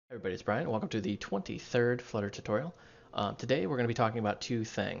Everybody, it's Brian. Welcome to the 23rd Flutter tutorial. Today we're going to be talking about two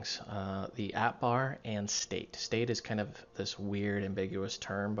things, the app bar and state. State is kind of this weird, ambiguous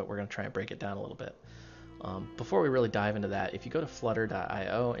term, but we're going to try and break it down a little bit. Before we really dive into that, if you go to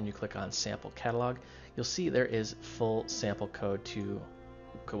flutter.io and you click on sample catalog, you'll see there is full sample code to,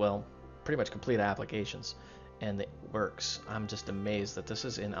 well, pretty much complete applications, and it works. I'm just amazed that this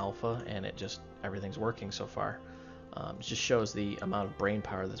is in alpha and everything's working so far. It just shows the amount of brain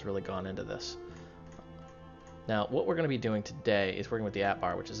power that's really gone into this. Now, what we're going to be doing today is working with the app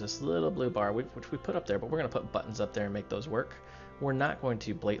bar, which is this little blue bar which we put up there, but we're going to put buttons up there and make those work. We're not going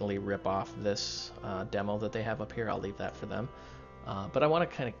to blatantly rip off this demo that they have up here. I'll leave that for them. But I want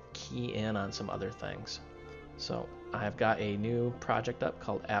to kind of key in on some other things. So I've got a new project up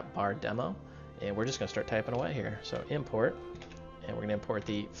called app bar demo, and we're just going to start typing away here. So import, and we're going to import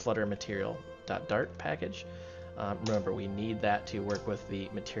the Flutter material.dart package. Remember, we need that to work with the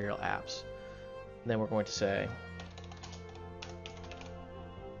material apps. And then we're going to say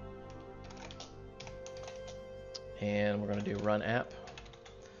and we're going to do run app.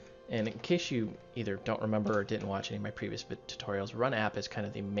 And in case you either don't remember or didn't watch any of my previous tutorials, run app is kind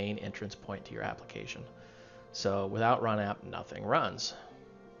of the main entrance point to your application. So without run app, nothing runs.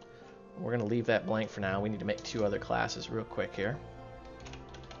 We're going to leave that blank for now. We need to make two other classes real quick here.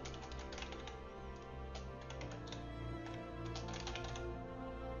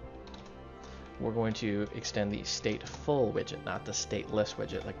 We're going to extend the stateful widget, not the stateless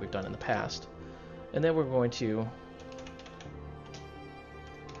widget like we've done in the past. And then we're going to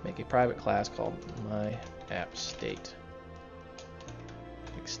make a private class called myAppState.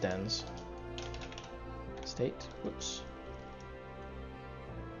 Extends state,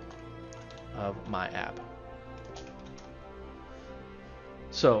 of my app.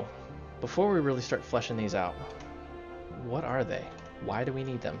 So, before we really start fleshing these out, what are they? Why do we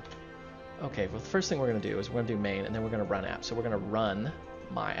need them? Okay, well, the first thing we're going to do is we're going to do main, and then we're going to run app. So we're going to run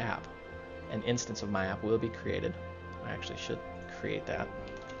my app. An instance of my app will be created. I actually should create that.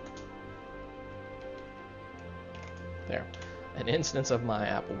 There. An instance of my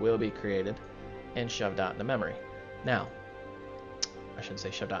app will be created and shoved out into memory. Now, I shouldn't say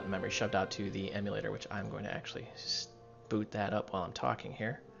shoved out into memory, shoved out to the emulator, which I'm going to actually boot that up while I'm talking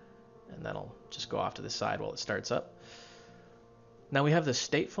here. And that'll just go off to the side while it starts up. Now we have the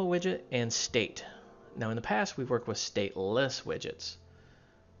stateful widget and state. Now in the past we've worked with stateless widgets.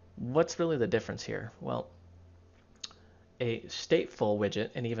 What's really the difference here? Well, a stateful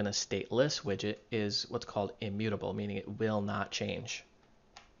widget and even a stateless widget is what's called immutable, meaning it will not change.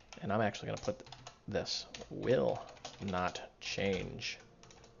 And I'm actually going to put this, will not change.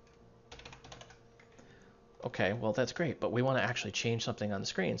 Okay, well that's great, but we want to actually change something on the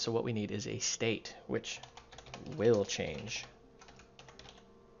screen. So what we need is a state, which will change.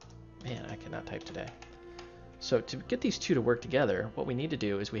 Man, I cannot type today. So to get these two to work together, what we need to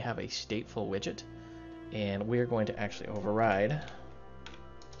do is we have a stateful widget, and we're going to actually override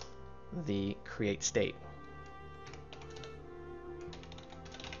the create state.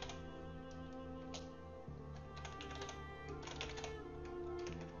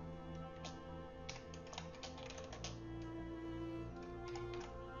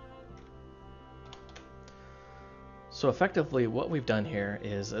 So effectively what we've done here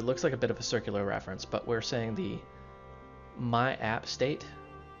is, it looks like a bit of a circular reference, but we're saying the my app state,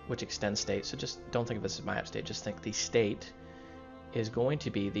 which extends state, so just don't think of this as my app state, just think the state is going to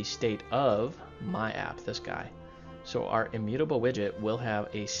be the state of my app, this guy. So our immutable widget will have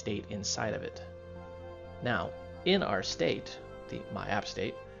a state inside of it. Now, in our state, the my app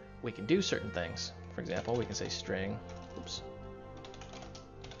state, we can do certain things. For example, we can say string, oops,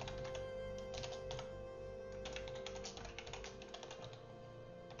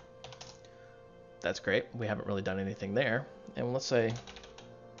 that's great. We haven't really done anything there. And let's say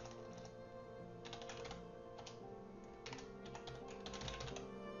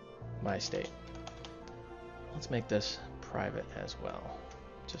my state. Let's make this private as well,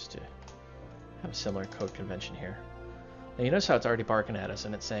 just to have a similar code convention here. Now you notice how it's already barking at us,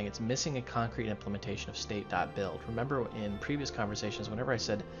 and it's saying it's missing a concrete implementation of state.build. Remember in previous conversations, whenever I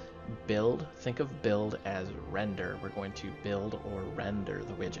said build, think of build as render. We're going to build or render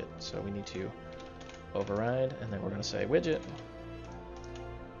the widget. So we need to override, and then we're going to say widget.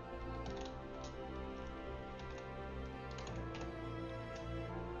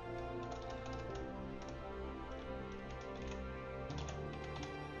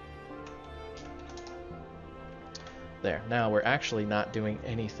 There, now we're actually not doing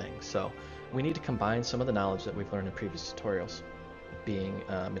anything. So we need to combine some of the knowledge that we've learned in previous tutorials, being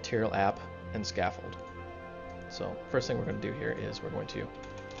material app and scaffold. So first thing we're going to do here is we're going to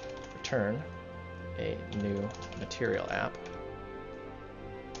return a new material app.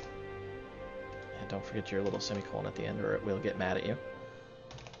 And don't forget your little semicolon at the end or it will get mad at you.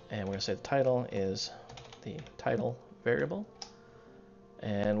 And we're going to say the title is the title variable.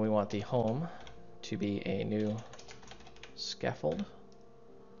 And we want the home to be a new scaffold.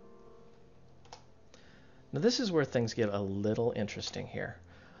 Now this is where things get a little interesting here.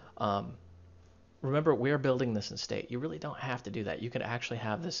 Remember, we're building this in state. You really don't have to do that. You could actually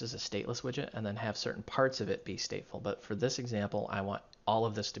have this as a stateless widget and then have certain parts of it be stateful. But for this example, I want all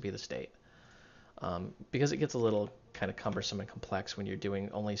of this to be the state. Because it gets a little kind of cumbersome and complex when you're doing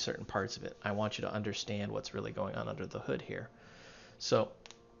only certain parts of it. I want you to understand what's really going on under the hood here. So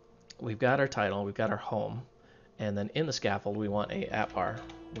we've got our title, we've got our home, and then in the scaffold we want a app bar.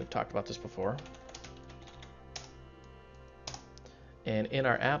 We've talked about this before. And in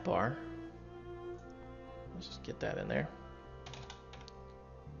our app bar, let's just get that in there.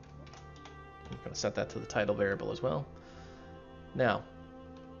 I'm going to set that to the title variable as well. Now,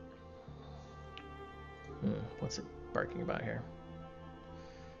 what's it barking about here?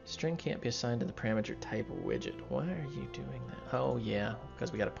 String can't be assigned to the parameter type widget. Why are you doing that? Oh yeah,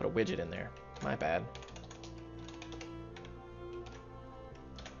 because we got to put a widget in there. My bad.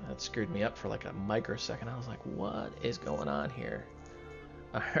 That screwed me up for like a microsecond. I was like, what is going on here?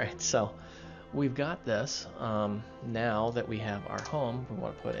 All right, so we've got this. Now that we have our home, we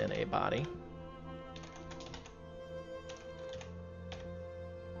want to put in a body.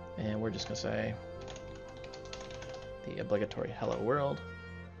 And we're just going to say the obligatory hello world.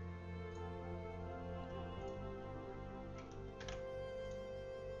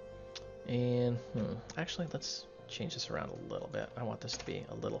 And actually, let's change this around a little bit. I want this to be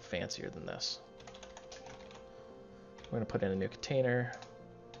a little fancier than this. We're going to put in a new container,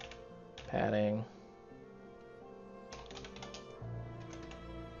 padding.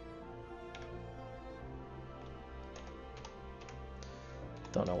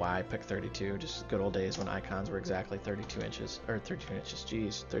 Don't know why I picked 32, just good old days when icons were exactly 32 inches, or 32 inches,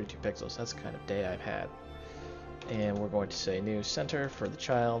 geez, 32 pixels. That's the kind of day I've had. And we're going to say new center for the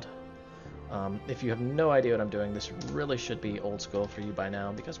child. If you have no idea what I'm doing, this really should be old school for you by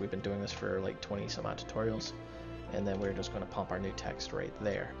now because we've been doing this for like 20 some odd tutorials. And then we're just going to pump our new text right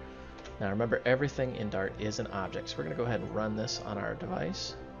there. Now remember, everything in Dart is an object, so we're going to go ahead and run this on our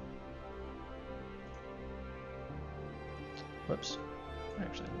device. Whoops.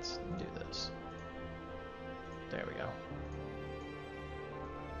 Actually, let's do this. There we go.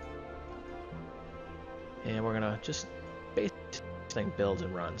 And we're gonna just basically this thing builds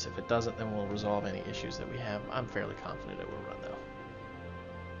and runs. If it doesn't, then we'll resolve any issues that we have. I'm fairly confident it will run though.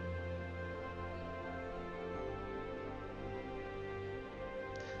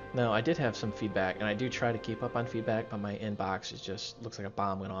 Now, I did have some feedback, and I do try to keep up on feedback, but my inbox is just looks like a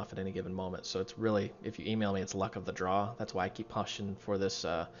bomb went off at any given moment. So it's really, if you email me, it's luck of the draw. That's why I keep pushing for this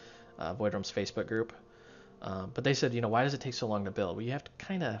Voidrum's Facebook group. But they said, you know, why does it take so long to build? Well, you have to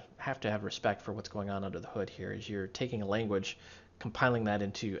kind of have respect for what's going on under the hood here. Is you're taking a language, compiling that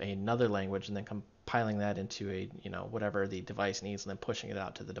into another language, and then compiling that into a, you know, whatever the device needs, and then pushing it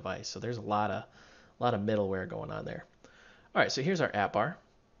out to the device. So there's a lot of middleware going on there. All right, so here's our app bar.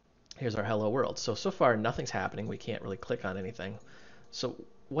 Here's our hello world. So far nothing's happening. We can't really click on anything. So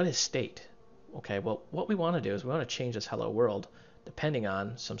what is state? Okay, well, what we want to do is we want to change this hello world depending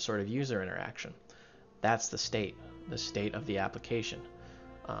on some sort of user interaction. That's the state of the application.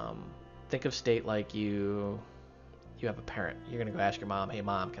 Think of state like you have a parent. You're going to go ask your mom, hey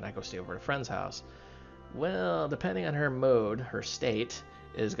mom, can I go stay over at a friend's house? Well, depending on her mode, her state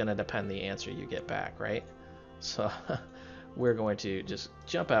is going to depend the answer you get back, right? So we're going to just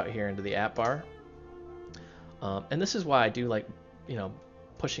jump out here into the app bar. And this is why I do like, you know,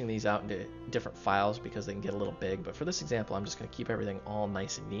 pushing these out into different files because they can get a little big. But for this example, I'm just going to keep everything all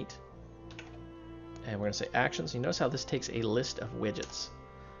nice and neat. And we're going to say actions. You notice how this takes a list of widgets,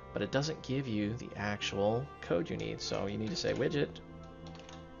 but it doesn't give you the actual code you need. So you need to say widget.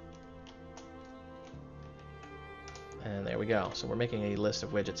 And there we go. So we're making a list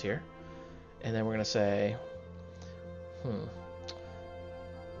of widgets here. And then we're going to say,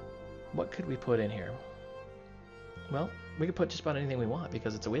 what could we put in here? Well, we could put just about anything we want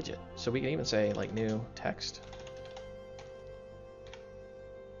because it's a widget. So we can even say like new text.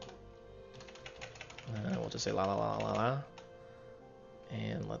 We'll just say la la la la la.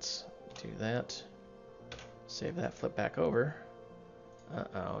 And let's do that. Save that, flip back over.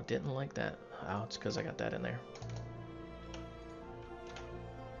 Uh-oh, didn't like that. Oh, it's because I got that in there.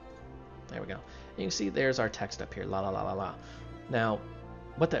 There we go. You can see there's our text up here, la la la la la. Now,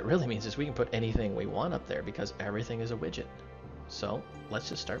 what that really means is we can put anything we want up there because everything is a widget. So let's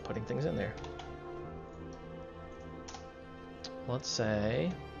just start putting things in there. Let's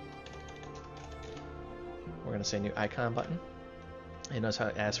say we're going to say new icon button. And notice how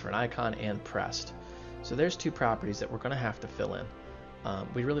it asks for an icon and pressed. So there's two properties that we're going to have to fill in.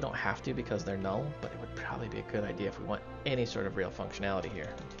 We really don't have to because they're null, but it would probably be a good idea if we want any sort of real functionality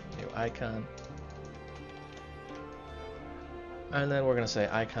here. New icon. And then we're going to say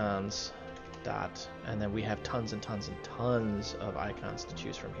icons dot, and then we have tons and tons and tons of icons to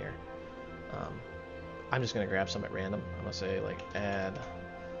choose from here. I'm just going to grab some at random. I'm going to say like add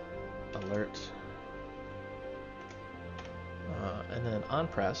alert. And then on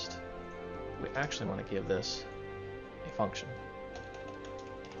pressed, we actually want to give this a function.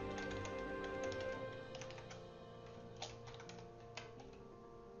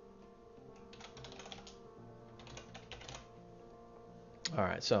 All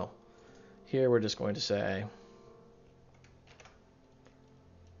right, so here we're just going to say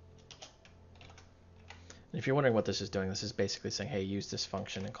if you're wondering what this is doing, this is basically saying, hey, use this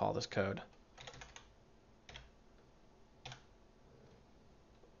function and call this code.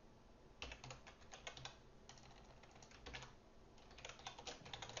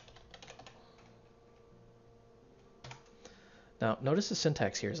 Now, notice the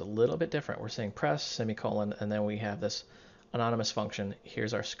syntax here is a little bit different. We're saying press, semicolon, and then we have this anonymous function.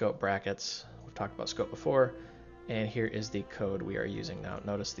 Here's our scope brackets. We've talked about scope before. And here is the code we are using now.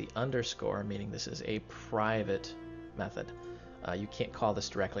 Notice the underscore, meaning this is a private method. You can't call this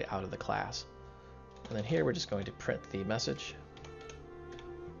directly out of the class. And then here we're just going to print the message.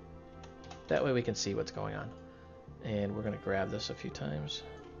 That way we can see what's going on. And we're going to grab this a few times.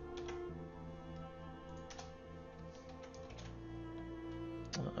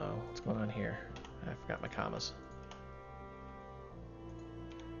 Uh-oh, what's going on here? I forgot my commas.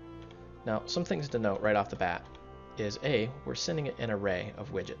 Now, some things to note right off the bat is A, we're sending it an array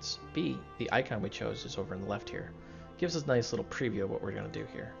of widgets. B, the icon we chose is over in the left here. Gives us a nice little preview of what we're going to do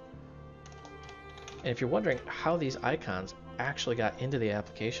here. And if you're wondering how these icons actually got into the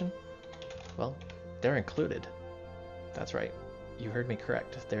application, well, they're included. That's right. You heard me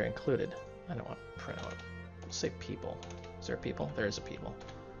correct. They're included. I don't want to print out. Let's say people. Is there a people? There is a people.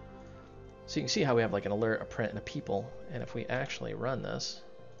 So you can see how we have like an alert, a print, and a people. And if we actually run this,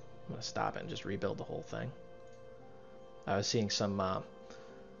 I'm going to stop it and just rebuild the whole thing. I was seeing some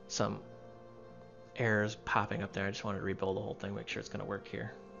errors popping up there. I just wanted to rebuild the whole thing, make sure it's going to work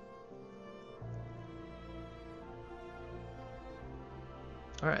here.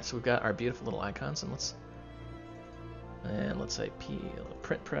 All right, so we've got our beautiful little icons, and let's say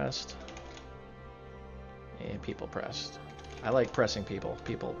print pressed and people pressed. I like pressing people.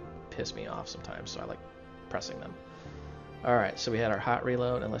 People piss me off sometimes, so I like pressing them. All right, so we had our hot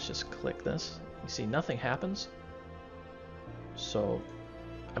reload, and let's just click this. You see nothing happens. So,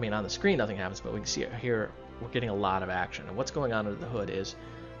 I mean, on the screen nothing happens, but we can see here we're getting a lot of action. And what's going on under the hood is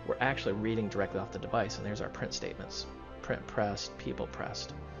we're actually reading directly off the device, and there's our print statements. Print pressed, people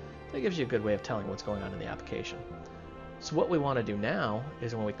pressed. That gives you a good way of telling what's going on in the application. So what we want to do now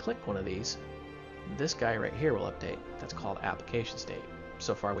is when we click one of these, this guy right here will update. That's called application state.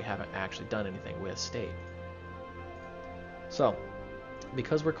 So far we haven't actually done anything with state. So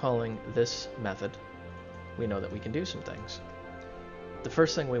because we're calling this method, we know that we can do some things. The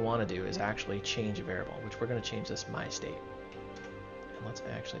first thing we want to do is actually change a variable, which we're going to change this myState. And let's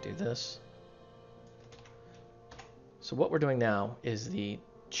actually do this. So what we're doing now is the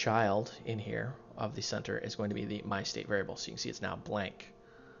child in here of the center is going to be the myState variable. So you can see it's now blank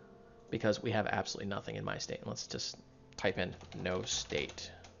because we have absolutely nothing in myState. And let's just type in no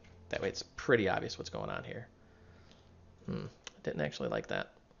state. That way it's pretty obvious what's going on here. I didn't actually like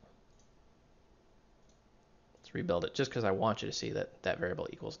that. Let's rebuild it just because I want you to see that that variable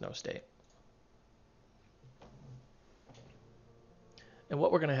equals no state. And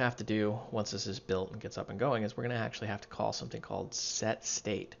what we're going to have to do once this is built and gets up and going is we're going to actually have to call something called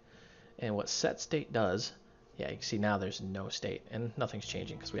setState. And what setState does, yeah, you can see now there's no state and nothing's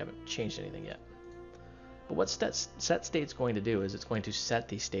changing because we haven't changed anything yet. But what setState is going to do is it's going to set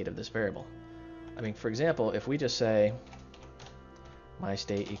the state of this variable. I mean, for example, if we just say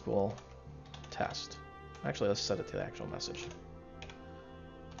myState equal test. Actually, let's set it to the actual message.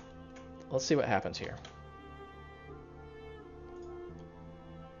 Let's see what happens here.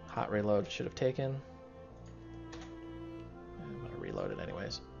 Hot reload should have taken. I'm going to reload it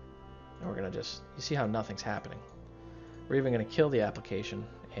anyways. And we're going to just, you see how nothing's happening. We're even going to kill the application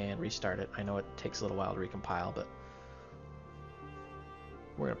and restart it. I know it takes a little while to recompile, but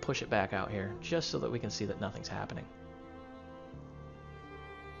we're going to push it back out here just so that we can see that nothing's happening.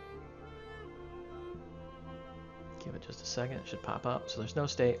 Give it just a second, it should pop up. So there's no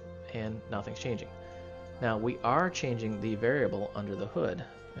state and nothing's changing. Now we are changing the variable under the hood,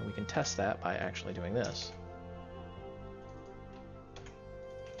 and we can test that by actually doing this.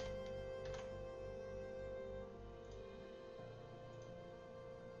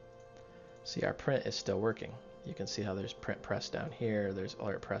 See, our print is still working. You can see how there's print pressed down here, there's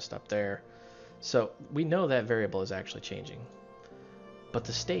alert pressed up there. So we know that variable is actually changing, but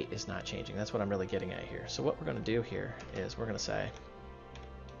the state is not changing. That's what I'm really getting at here. So what we're going to do here is we're going to say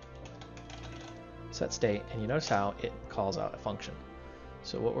set state, and you notice how it calls out a function.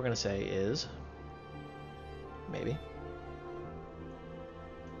 So what we're going to say is maybe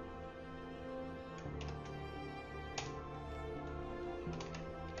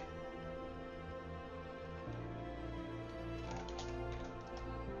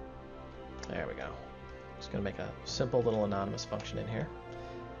there we go. Just going to make a simple little anonymous function in here.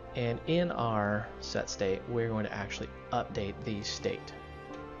 And in our set state, we're going to actually update the state.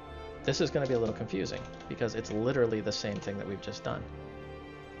 This is going to be a little confusing because it's literally the same thing that we've just done.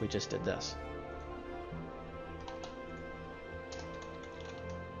 We just did this.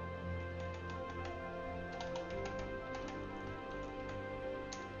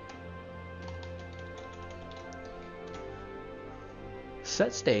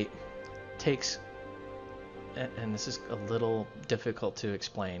 Set state takes, and this is a little difficult to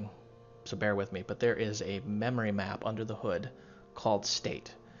explain, so bear with me, but there is a memory map under the hood called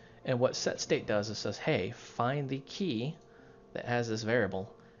state. And what set state does is says, hey, find the key that has this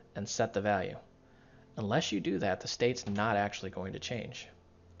variable and set the value. Unless you do that, the state's not actually going to change.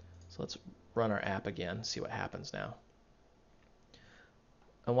 So let's run our app again, see what happens now.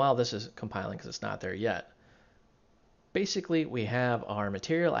 And while this is compiling, because it's not there yet, basically we have our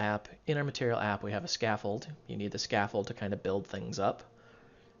material app. In our material app, we have a scaffold. You need the scaffold to kind of build things up.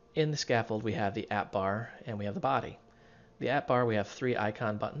 In the scaffold, we have the app bar and we have the body. The app bar, we have 3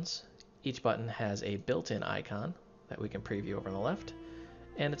 icon buttons. Each button has a built-in icon that we can preview over on the left,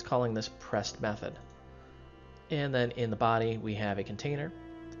 and it's calling this pressed method. And then in the body, we have a container,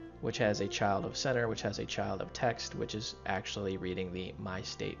 which has a child of center, which has a child of text, which is actually reading the my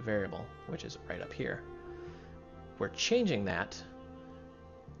state variable, which is right up here. We're changing that,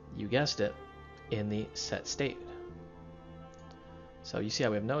 you guessed it, in the set state. So you see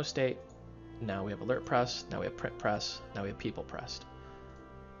how we have no state, now we have alert press, now we have print press, now we have people pressed.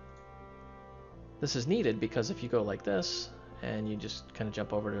 This is needed because if you go like this and you just kind of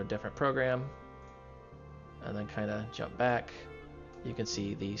jump over to a different program and then kind of jump back, you can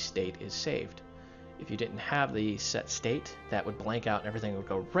see the state is saved. If you didn't have the set state, that would blank out and everything would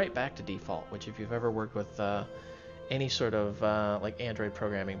go right back to default, which if you've ever worked with any sort of like Android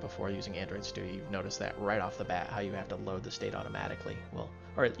programming before using Android Studio, you've noticed that right off the bat, how you have to load the state automatically. Well,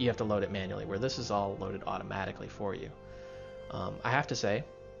 or you have to load it manually, where this is all loaded automatically for you. I have to say,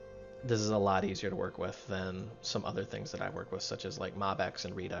 this is a lot easier to work with than some other things that I work with, such as like MobX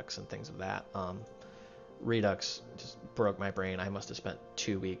and Redux and things of that. Redux just broke my brain. I must have spent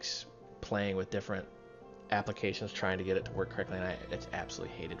 2 weeks playing with different applications trying to get it to work correctly, and I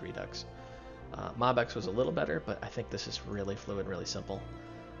absolutely hated Redux. MobX was a little better, but I think this is really fluid, really simple.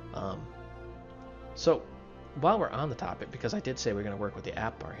 So while we're on the topic, because I did say we're going to work with the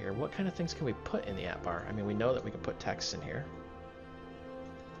app bar here, what kind of things can we put in the app bar? I mean, we know that we can put text in here.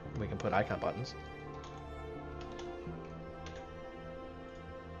 We can put icon buttons.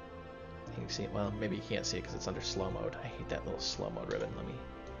 You can see it, well, maybe you can't see it because it's under slow mode. I hate that little slow mode ribbon. Let me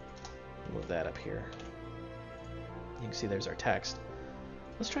move that up here. You can see there's our text.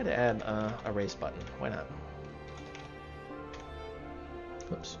 Let's try to add a raise button. Why not?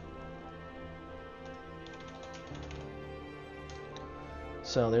 Oops.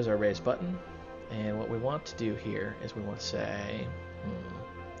 So there's our raise button, and what we want to do here is we want to say,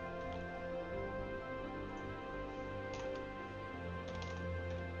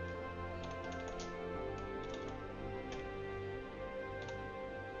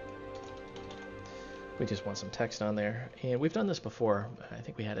 we just want some text on there, and we've done this before. I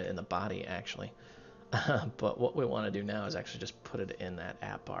think we had it in the body actually, but what we want to do now is actually just put it in that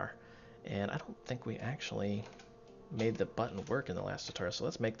app bar, and I don't think we actually made the button work in the last tutorial, so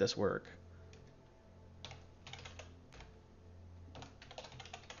let's make this work.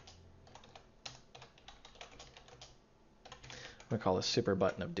 I'm gonna call this Super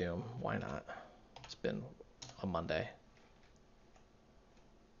Button of Doom. Why not? It's been a Monday.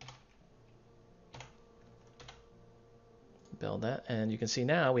 Build that, and you can see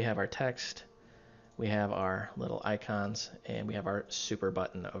now we have our text, we have our little icons, and we have our Super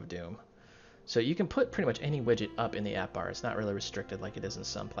Button of Doom. So you can put pretty much any widget up in the app bar. It's not really restricted like it is in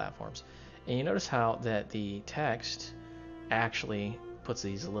some platforms. And you notice how that the text actually puts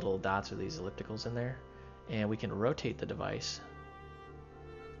these little dots or these ellipticals in there, and we can rotate the device,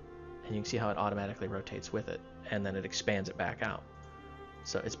 and you can see how it automatically rotates with it, and then it expands it back out.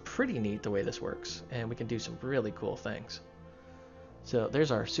 So it's pretty neat the way this works, and we can do some really cool things. So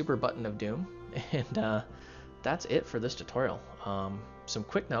there's our super button of doom, and that's it for this tutorial. Some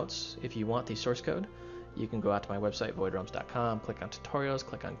quick notes: if you want the source code, you can go out to my website, voidrealms.com, click on tutorials,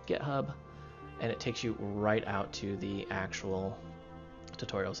 click on GitHub, and it takes you right out to the actual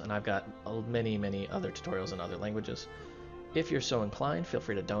tutorials. And I've got many other tutorials in other languages. If you're so inclined, feel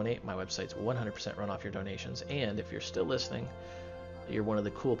free to donate. My website's 100% run off your donations. And if you're still listening, you're one of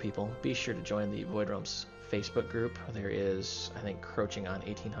the cool people, be sure to join the Void Realms Facebook group. There is, I think, approaching on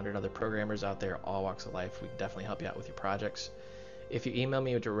 1,800 other programmers out there, all walks of life. We can definitely help you out with your projects. If you email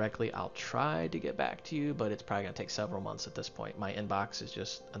me directly, I'll try to get back to you, but it's probably going to take several months at this point. My inbox is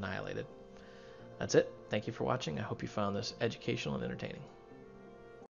just annihilated. That's it. Thank you for watching. I hope you found this educational and entertaining.